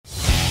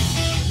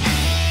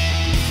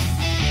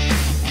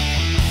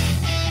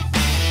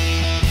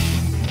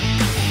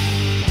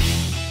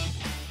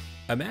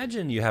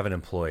Imagine you have an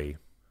employee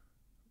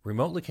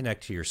remotely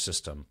connect to your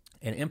system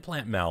and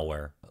implant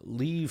malware,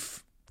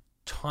 leave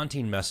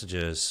taunting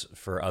messages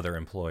for other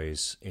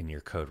employees in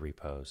your code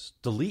repos,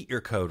 delete your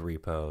code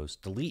repos,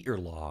 delete your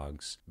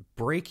logs,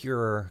 break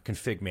your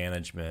config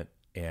management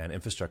and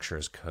infrastructure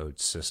as code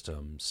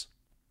systems,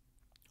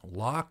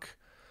 lock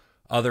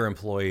other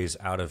employees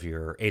out of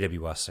your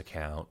AWS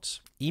account,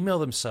 email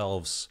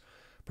themselves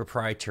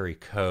proprietary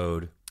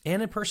code,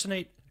 and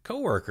impersonate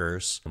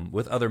coworkers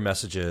with other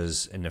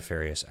messages and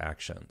nefarious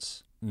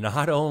actions.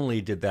 Not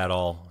only did that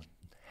all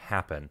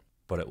happen,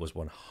 but it was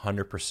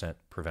 100%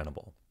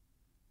 preventable.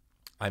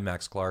 I'm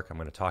Max Clark. I'm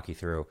going to talk you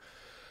through a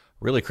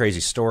really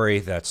crazy story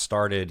that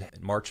started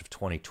in March of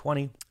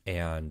 2020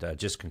 and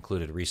just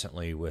concluded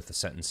recently with the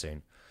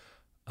sentencing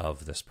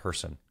of this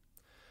person.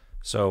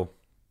 So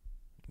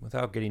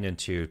without getting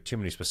into too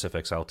many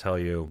specifics, I'll tell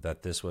you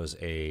that this was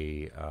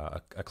a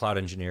cloud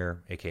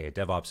engineer, aka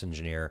DevOps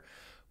engineer,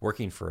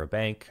 working for a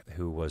bank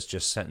who was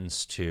just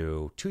sentenced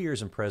to 2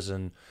 years in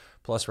prison,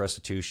 plus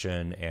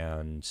restitution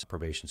and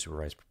probation,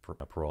 supervised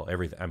parole,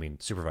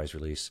 supervised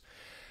release.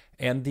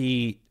 And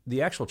the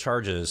actual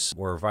charges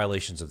were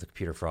violations of the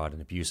Computer Fraud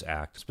and Abuse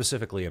Act,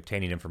 specifically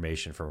obtaining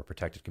information from a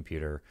protected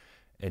computer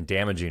and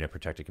damaging a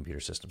protected computer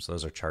system. So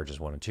those are charges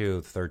 1 and 2.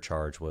 The third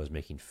charge was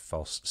making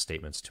false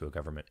statements to a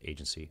government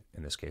agency,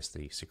 in this case,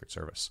 the Secret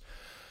Service.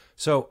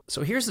 So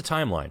here's the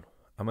timeline.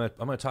 I'm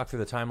gonna talk through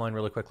the timeline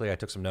really quickly. I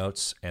took some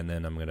notes, and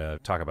then I'm gonna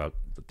talk about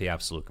the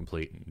absolute,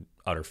 complete, and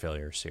utter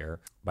failures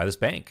here by this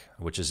bank,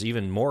 which is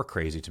even more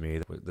crazy to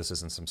me. This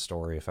isn't some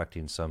story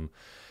affecting some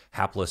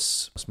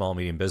hapless small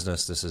medium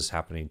business. This is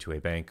happening to a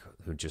bank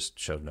who just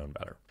should have known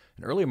better.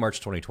 In early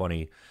March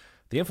 2020,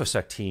 the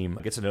InfoSec team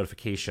gets a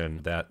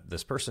notification that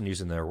this person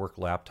using their work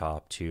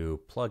laptop to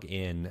plug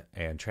in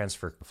and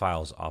transfer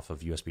files off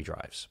of USB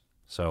drives.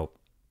 So,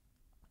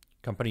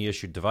 company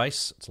issued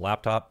device, it's a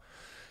laptop,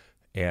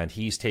 and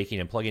he's taking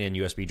and plugging in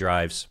USB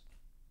drives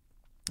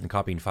and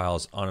copying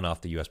files on and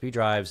off the USB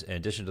drives. In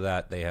addition to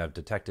that, they have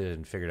detected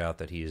and figured out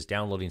that he is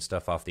downloading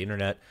stuff off the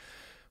internet,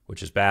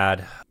 which is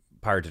bad,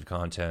 pirated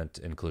content,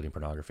 including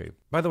pornography.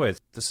 By the way,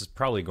 this is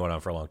probably going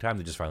on for a long time.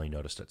 They just finally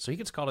noticed it. So he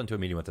gets called into a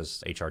meeting with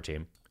his HR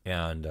team,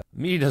 and the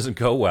meeting doesn't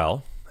go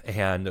well.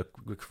 And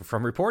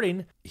from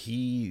reporting,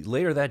 he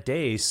later that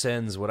day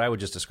sends what I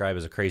would just describe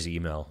as a crazy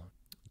email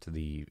to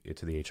the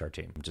HR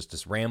team. Just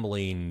this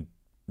rambling,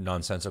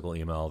 nonsensical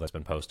email that's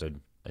been posted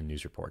in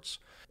news reports.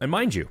 And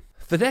mind you,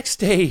 the next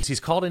day he's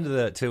called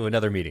to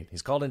another meeting.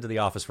 He's called into the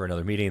office for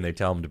another meeting. They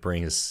tell him to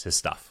bring his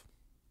stuff,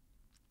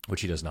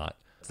 which he does not.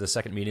 The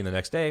second meeting the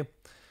next day,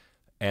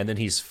 and then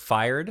he's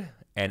fired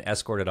and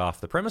escorted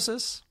off the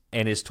premises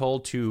and is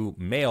told to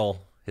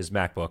mail his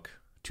MacBook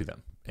to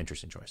them.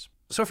 Interesting choice.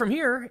 So from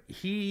here,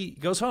 he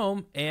goes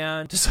home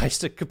and decides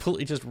to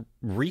completely just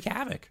wreak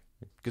havoc.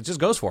 It just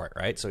goes for it,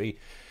 right? So he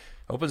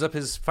fires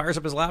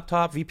up his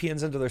laptop,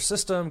 VPNs into their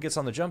system, gets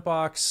on the jump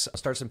box,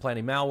 starts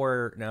implanting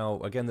malware. Now,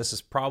 again, this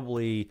is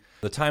probably,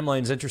 the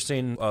timeline's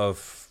interesting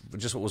of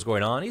just what was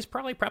going on. He's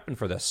probably prepping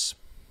for this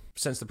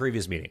since the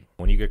previous meeting.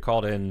 When you get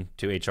called in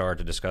to HR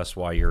to discuss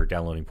why you're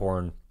downloading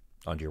porn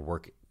onto your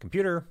work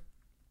computer,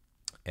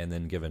 and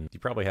then you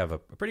probably have a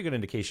pretty good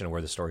indication of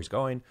where the story's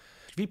going.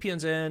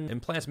 VPNs in,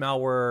 implants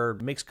malware,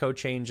 makes code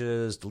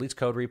changes, deletes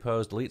code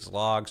repos, deletes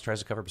logs, tries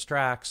to cover up his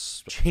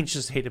tracks,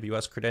 changes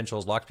AWS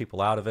credentials, locks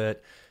people out of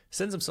it,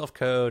 sends himself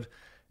code,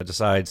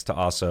 decides to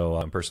also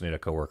impersonate a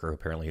coworker.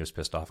 Apparently he was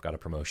pissed off, got a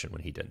promotion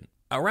when he didn't.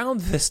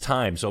 Around this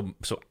time, so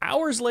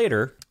hours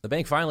later, the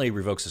bank finally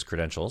revokes his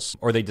credentials,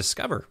 or they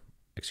discover,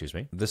 this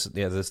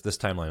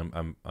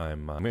timeline,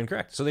 I'm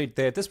incorrect. So they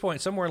at this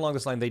point, somewhere along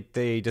this line,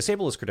 they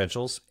disable his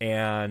credentials,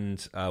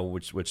 and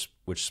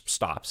which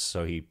stops,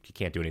 so he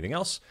can't do anything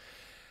else.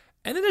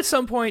 And then at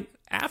some point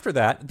after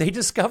that, they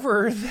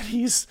discover that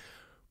he's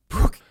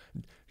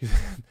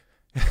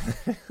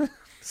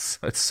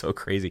it's so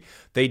crazy.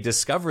 They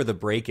discover the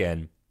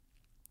break-in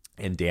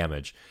and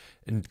damage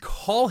and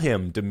call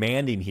him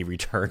demanding he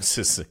returns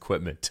his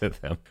equipment to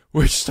them,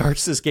 which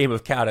starts this game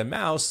of cat and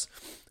mouse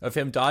of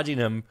him dodging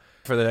him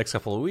for the next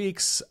couple of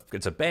weeks.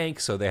 It's a bank,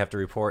 so they have to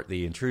report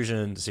the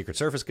intrusion. The Secret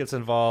Service gets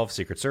involved.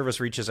 Secret Service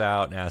reaches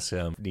out and asks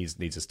him, needs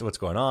what's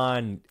going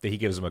on. He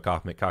gives them a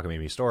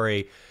cockamamie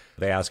story.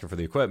 They ask him for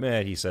the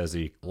equipment. He says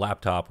the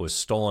laptop was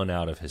stolen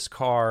out of his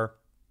car.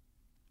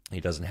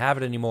 He doesn't have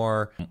it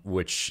anymore,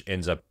 which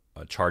ends up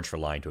a charge for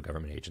lying to a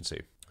government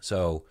agency.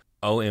 So,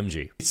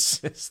 OMG. It's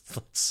just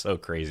so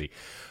crazy.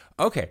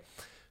 Okay,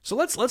 so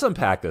let's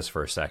unpack this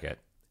for a second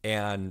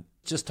and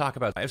just talk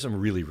about, I have some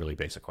really, really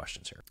basic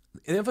questions here.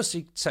 The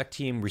InfoSec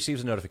team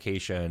receives a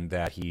notification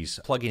that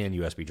he's plugging in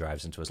USB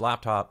drives into his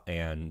laptop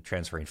and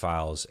transferring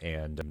files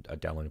and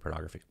downloading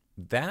pornography.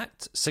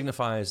 That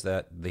signifies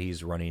that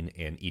he's running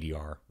an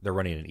EDR. They're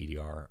running an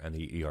EDR, and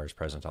the EDR is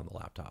present on the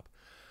laptop.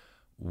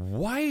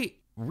 Why?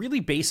 Really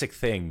basic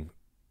thing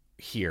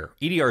here.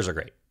 EDRs are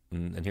great.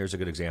 And here's a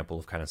good example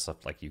of kind of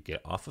stuff like you get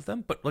off of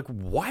them. But like,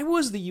 why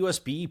was the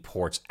USB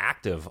ports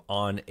active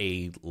on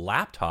a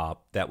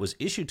laptop that was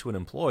issued to an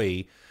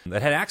employee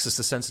that had access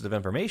to sensitive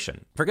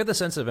information? Forget the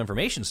sensitive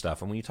information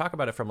stuff. And when you talk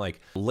about it from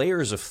like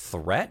layers of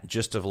threat,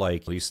 just of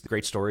like these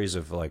great stories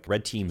of like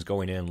red teams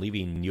going in,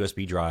 leaving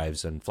USB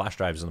drives and flash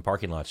drives in the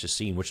parking lots, just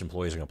seeing which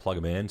employees are going to plug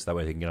them in so that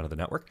way they can get onto the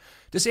network.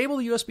 Disable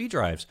the USB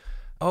drives.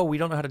 Oh, we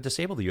don't know how to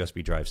disable the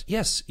USB drives.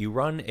 Yes, you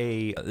run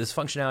this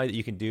functionality that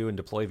you can do and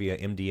deploy via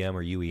MDM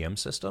or UEM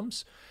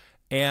systems.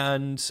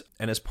 And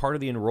as part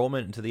of the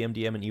enrollment into the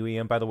MDM and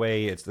UEM, by the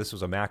way, this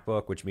was a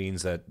MacBook, which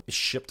means that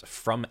shipped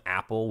from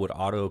Apple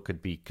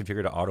could be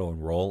configured to auto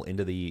enroll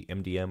into the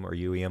MDM or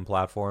UEM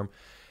platform.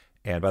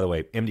 And by the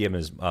way, MDM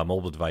is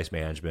mobile device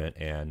management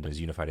and is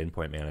unified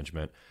endpoint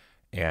management.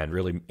 And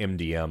really,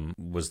 MDM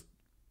was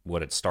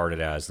what it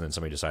started as, and then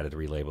somebody decided to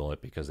relabel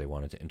it because they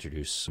wanted to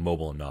introduce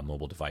mobile and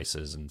non-mobile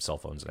devices and cell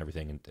phones and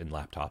everything and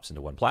laptops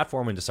into one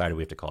platform, and decided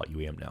we have to call it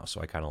UEM now.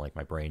 So I kind of like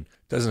my brain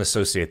doesn't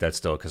associate that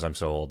still because I'm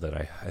so old that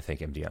I think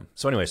MDM.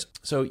 So anyways,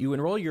 so you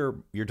enroll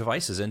your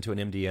devices into an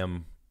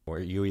MDM or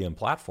UEM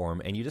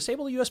platform, and you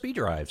disable the USB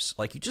drives.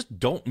 Like, you just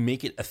don't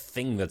make it a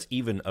thing that's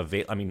even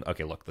available. I mean,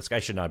 okay, look, this guy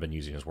should not have been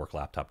using his work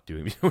laptop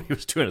doing what he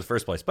was doing in the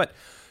first place, but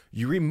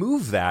you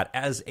remove that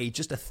as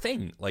just a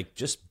thing, like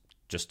just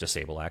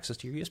disable access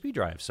to your USB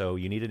drive. So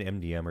you need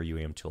an MDM or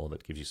UEM tool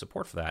that gives you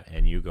support for that.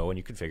 And you go and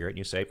you configure it and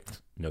you say,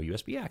 no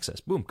USB access.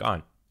 Boom,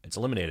 gone. It's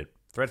eliminated.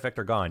 Threat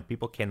vector gone.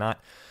 People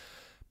cannot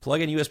plug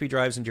in USB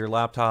drives into your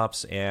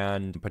laptops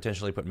and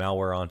potentially put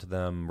malware onto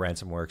them,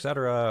 ransomware,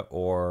 etc.,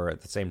 or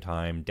at the same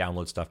time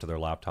download stuff to their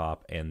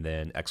laptop and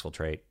then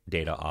exfiltrate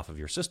data off of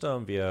your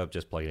system via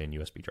just plugging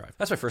in USB drive.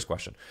 That's my first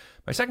question.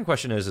 My second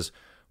question is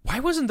why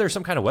wasn't there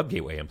some kind of web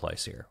gateway in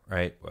place here,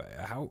 right?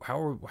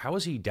 How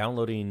is he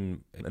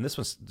downloading? And this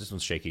one's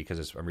shaky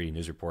because I'm reading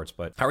news reports.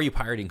 But how are you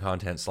pirating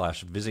content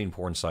 / visiting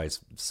porn sites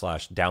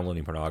 /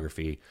 downloading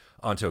pornography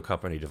onto a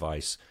company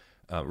device?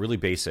 Really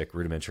basic,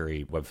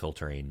 rudimentary web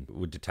filtering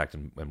would detect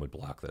and would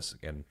block this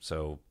again.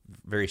 So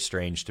very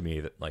strange to me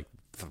that like,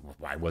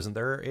 why wasn't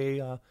there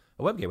a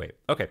web gateway?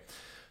 Okay,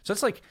 so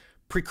it's like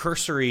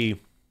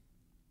precursory,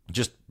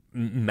 just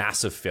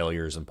massive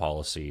failures in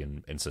policy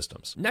and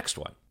systems. Next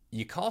one.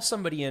 You call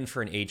somebody in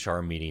for an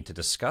HR meeting to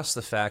discuss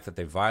the fact that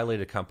they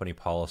violated company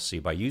policy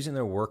by using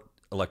their work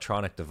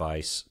electronic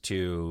device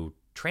to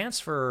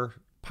transfer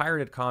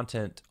pirated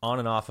content on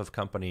and off of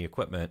company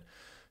equipment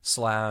 /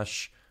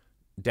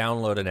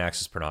 download and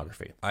access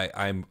pornography.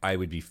 I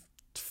would be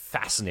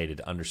fascinated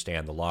to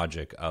understand the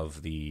logic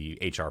of the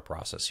HR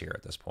process here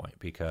at this point,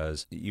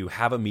 because you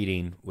have a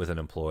meeting with an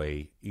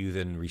employee, you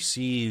then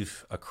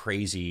receive a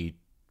crazy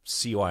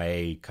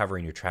CYA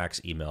covering your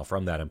tracks email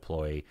from that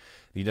employee.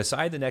 You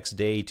decide the next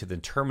day to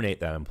then terminate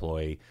that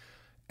employee,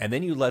 and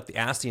then you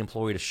ask the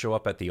employee to show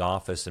up at the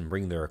office and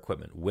bring their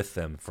equipment with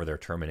them for their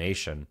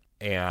termination.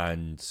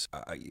 And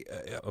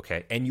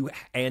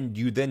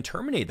you then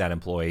terminate that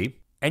employee,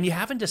 and you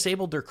haven't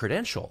disabled their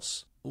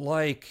credentials.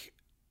 Like,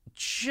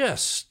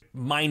 just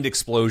mind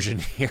explosion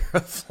here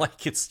of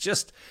like, it's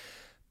just,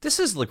 this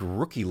is like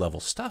rookie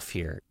level stuff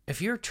here.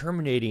 If you're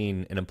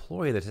terminating an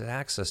employee that has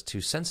access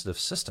to sensitive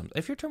systems,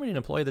 if you're terminating an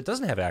employee that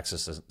doesn't have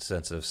access to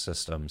sensitive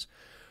systems,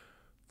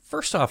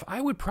 first off, I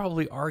would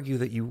probably argue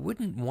that you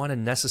wouldn't want to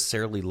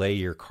necessarily lay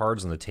your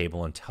cards on the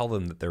table and tell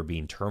them that they're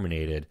being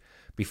terminated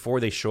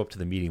before they show up to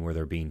the meeting where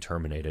they're being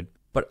terminated.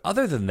 But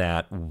other than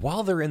that,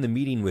 while they're in the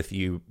meeting with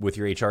you, with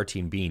your HR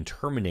team being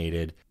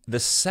terminated, the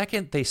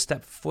second they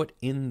step foot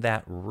in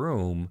that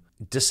room,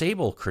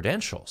 disable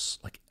credentials,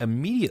 like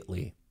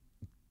immediately.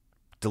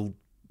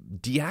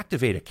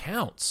 Deactivate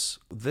accounts.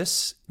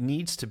 This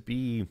needs to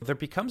be, there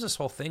becomes this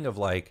whole thing of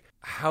like,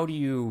 how do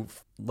you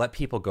let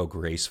people go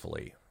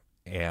gracefully,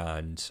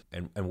 and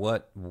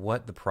what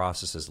the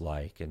process is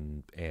like,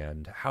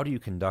 and how do you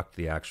conduct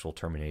the actual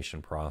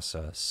termination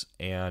process.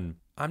 And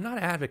I'm not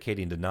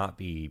advocating to not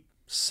be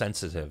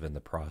sensitive in the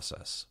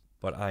process,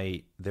 but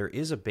there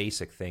is a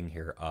basic thing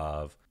here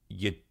of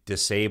you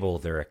disable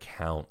their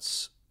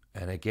accounts.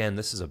 And again,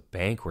 this is a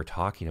bank we're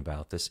talking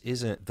about. This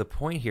isn't, the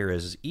point here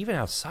is even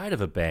outside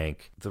of a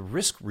bank, the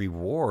risk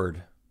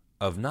reward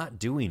of not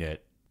doing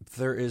it,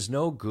 there is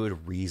no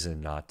good reason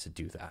not to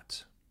do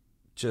that.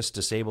 Just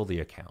disable the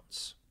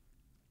accounts.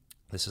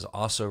 This is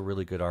also a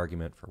really good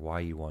argument for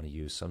why you want to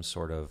use some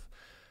sort of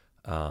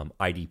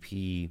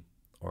IDP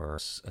or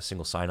a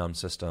single sign-on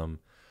system,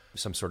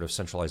 some sort of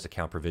centralized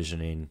account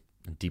provisioning,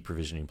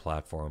 deprovisioning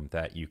platform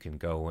that you can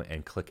go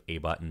and click a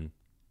button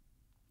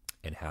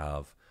and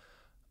have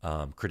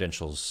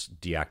credentials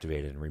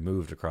deactivated and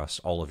removed across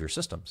all of your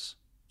systems.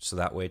 So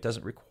that way it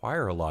doesn't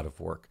require a lot of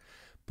work.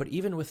 But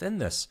even within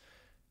this,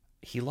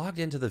 he logged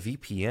into the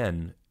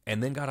VPN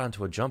and then got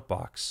onto a jump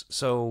box.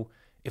 So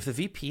if the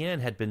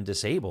VPN had been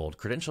disabled,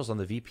 credentials on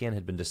the VPN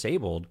had been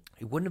disabled,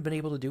 he wouldn't have been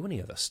able to do any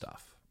of this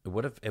stuff.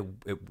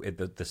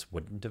 this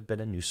wouldn't have been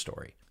a news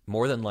story.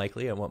 More than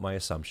likely, and what my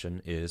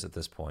assumption is at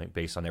this point,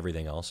 based on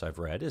everything else I've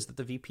read, is that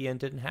the VPN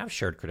didn't have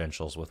shared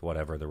credentials with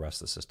whatever the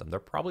rest of the system. There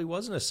probably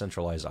wasn't a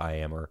centralized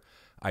IAM or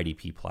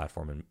IDP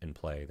platform in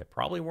play. They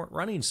probably weren't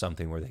running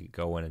something where they could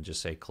go in and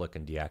just say click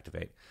and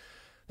deactivate.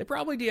 They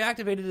probably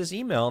deactivated his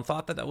email and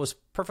thought that that was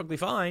perfectly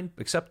fine,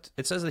 except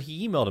it says that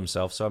he emailed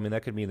himself. So, I mean,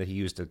 that could mean that he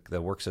used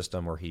the work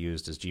system, or he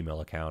used his Gmail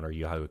account or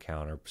Yahoo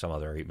account or some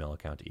other email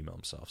account to email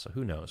himself. So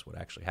who knows what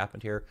actually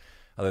happened here,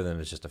 other than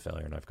it's just a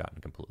failure, and I've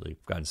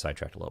gotten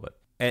sidetracked a little bit.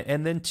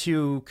 And then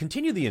to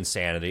continue the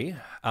insanity,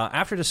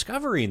 after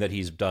discovering that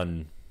he's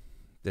been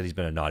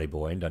a naughty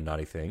boy and done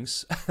naughty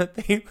things,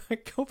 they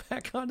go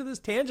back onto this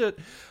tangent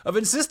of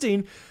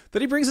insisting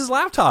that he brings his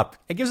laptop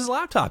and gives his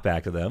laptop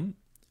back to them.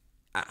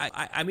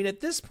 I mean, at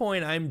this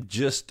point, I'm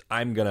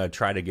going to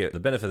try to get the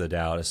benefit of the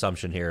doubt.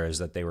 Assumption here is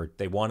that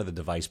they wanted the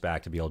device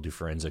back to be able to do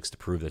forensics to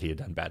prove that he had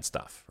done bad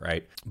stuff,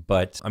 right?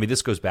 But, I mean,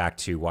 this goes back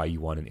to why you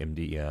want an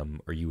MDM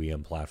or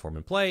UEM platform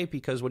in play,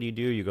 because what do?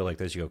 You go like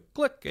this, you go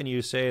click, and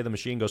you say the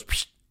machine goes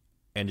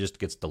and just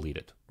gets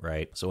deleted,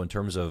 right? So in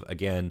terms of,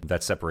 again,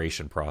 that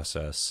separation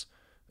process,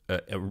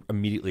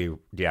 immediately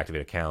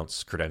deactivate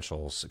accounts,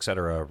 credentials,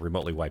 etc.,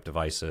 remotely wipe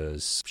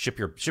devices, ship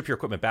your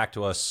equipment back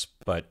to us,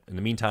 but in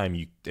the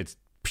meantime, it's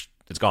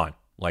gone.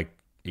 Like,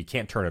 you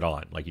can't turn it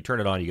on. Like, you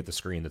turn it on, you get the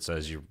screen that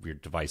says your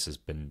device has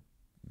been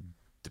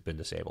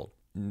disabled.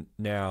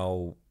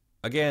 Now,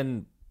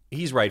 again,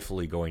 he's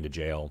rightfully going to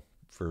jail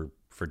for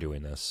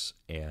doing this,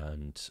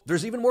 and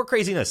there's even more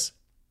craziness.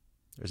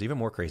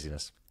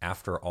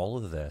 After all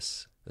of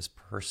this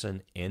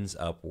person ends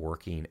up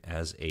working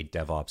as a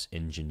DevOps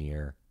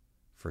engineer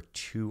for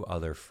 2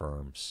 other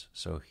firms.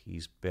 So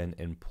he's been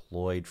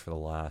employed for the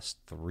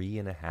last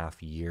 3.5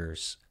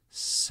 years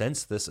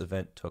since this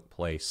event took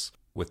place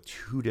with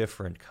 2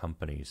 different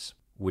companies,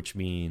 which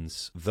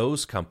means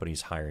those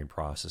companies' hiring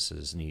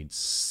processes need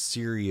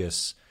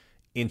serious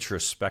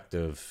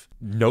introspective,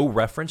 no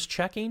reference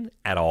checking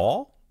at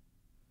all,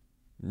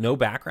 no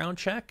background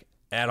check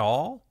at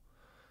all,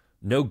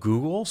 no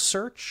Google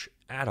search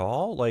at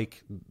all.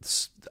 Like,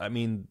 I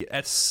mean,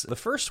 that's the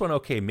first one.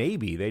 Okay,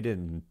 maybe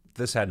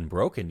this hadn't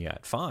broken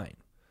yet. Fine.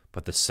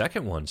 But the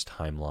second one's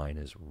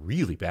timeline is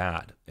really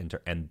bad.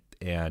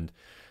 And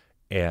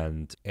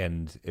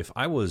if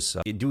I was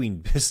doing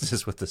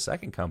business with the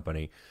second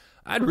company,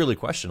 I'd really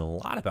question a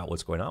lot about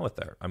what's going on with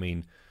there. I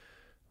mean,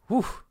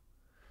 whew.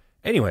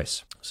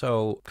 Anyways,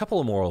 so a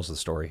couple of morals of the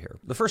story here.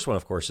 The first one,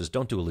 of course, is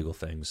don't do illegal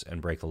things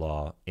and break the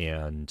law.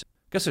 And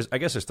I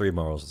guess there's 3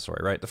 morals of the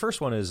story, right? The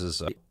first one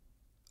is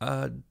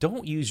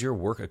don't use your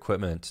work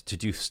equipment to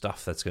do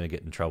stuff that's going to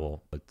get in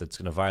trouble, that's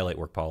going to violate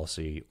work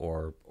policy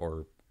or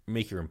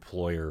make your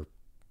employer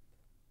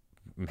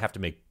have to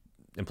make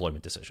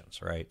employment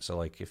decisions, right? So,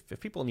 like, if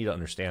people need to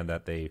understand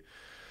that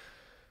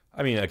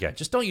again,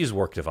 just don't use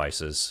work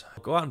devices.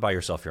 Go out and buy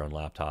yourself your own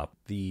laptop.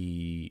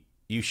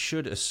 You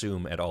should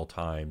assume at all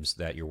times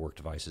that your work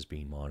device is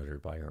being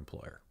monitored by your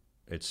employer.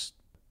 It's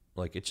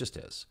like, it just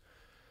is.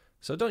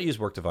 So don't use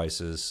work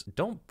devices.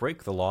 Don't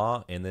break the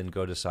law and then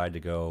decide to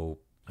go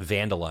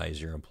vandalize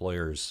your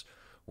employer's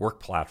work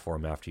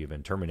platform after you've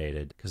been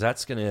terminated, because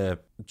it's going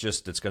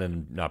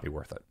to not be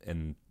worth it.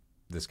 In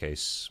this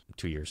case,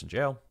 2 years in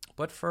jail.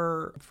 But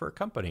for a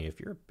company,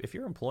 if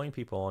you're employing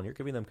people and you're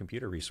giving them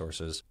computer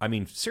resources, I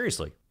mean,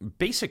 seriously,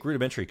 basic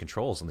rudimentary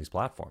controls on these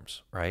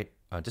platforms, right?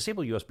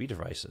 Disable USB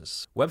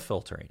devices, web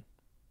filtering,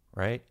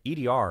 right?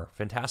 EDR,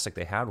 fantastic.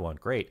 They had one,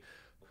 great.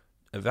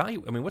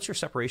 What's your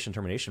separation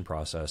termination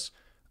process?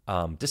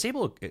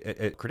 Disable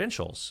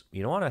credentials.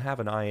 You don't want to have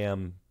an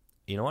IAM.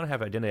 You don't want to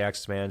have identity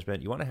access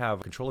management. You want to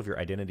have control of your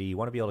identity. You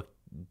want to be able to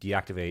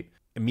deactivate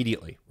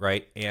immediately,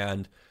 right?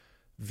 And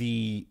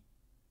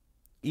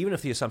even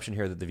if the assumption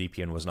here that the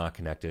VPN was not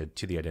connected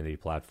to the identity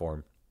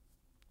platform,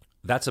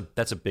 that's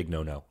a big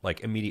no-no.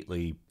 Like,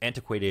 immediately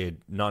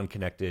antiquated,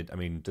 non-connected. I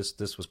mean,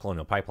 this was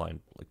Colonial Pipeline.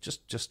 Like,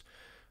 just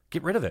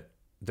get rid of it.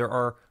 There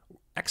are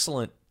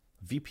excellent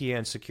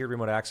VPN, secure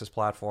remote access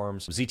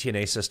platforms,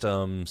 ZTNA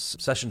systems,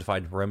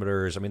 session-defined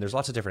perimeters. I mean, there's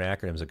lots of different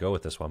acronyms that go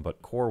with this one,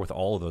 but core with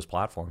all of those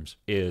platforms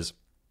is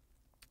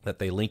that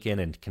they link in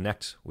and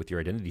connect with your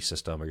identity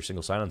system or your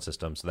single sign-on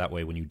system, so that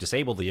way when you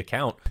disable the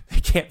account, they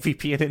can't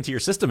VPN into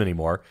your system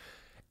anymore.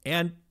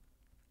 And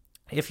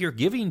if you're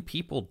giving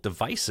people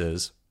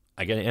devices,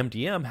 again,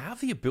 MDM,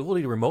 have the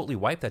ability to remotely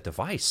wipe that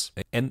device.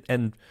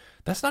 And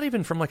that's not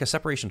even from like a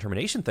separation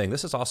termination thing.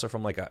 This is also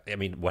from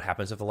what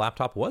happens if the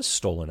laptop was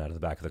stolen out of the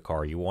back of the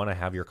car? You want to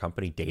have your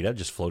company data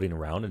just floating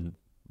around and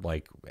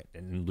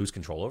lose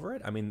control over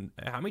it? I mean,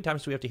 how many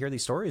times do we have to hear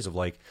these stories of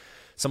like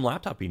some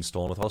laptop being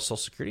stolen with all social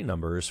security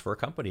numbers for a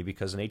company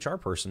because an HR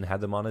person had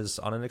them on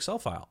an Excel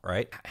file,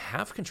 right?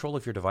 Have control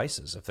of your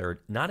devices. If they're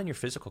not in your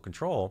physical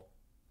control,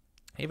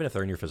 even if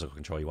they're in your physical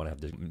control, you want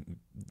to have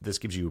this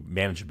gives you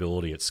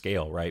manageability at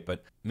scale, right?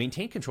 But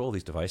maintain control of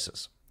these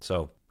devices.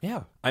 So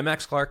yeah, I'm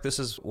Max Clark. This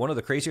is one of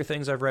the crazier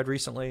things I've read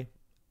recently,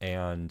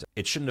 and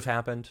it shouldn't have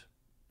happened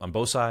on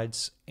both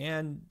sides.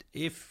 And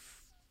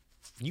if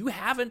you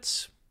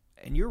haven't,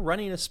 and you're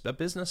running a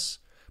business,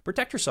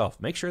 protect yourself.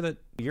 Make sure that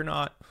you're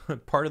not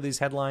part of these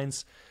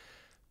headlines,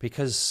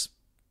 because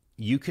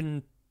you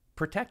can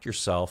protect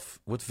yourself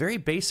with very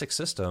basic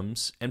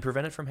systems and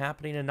prevent it from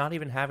happening and not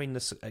even having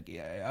this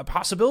a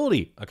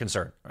possibility, a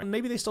concern.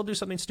 Maybe they still do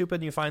something stupid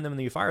and you find them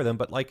and you fire them,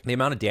 but like the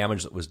amount of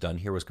damage that was done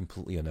here was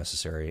completely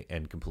unnecessary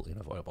and completely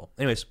unavoidable.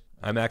 Anyways,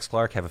 I'm Max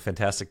Clark. Have a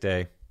fantastic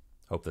day.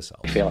 Hope this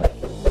helps. Feel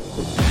it.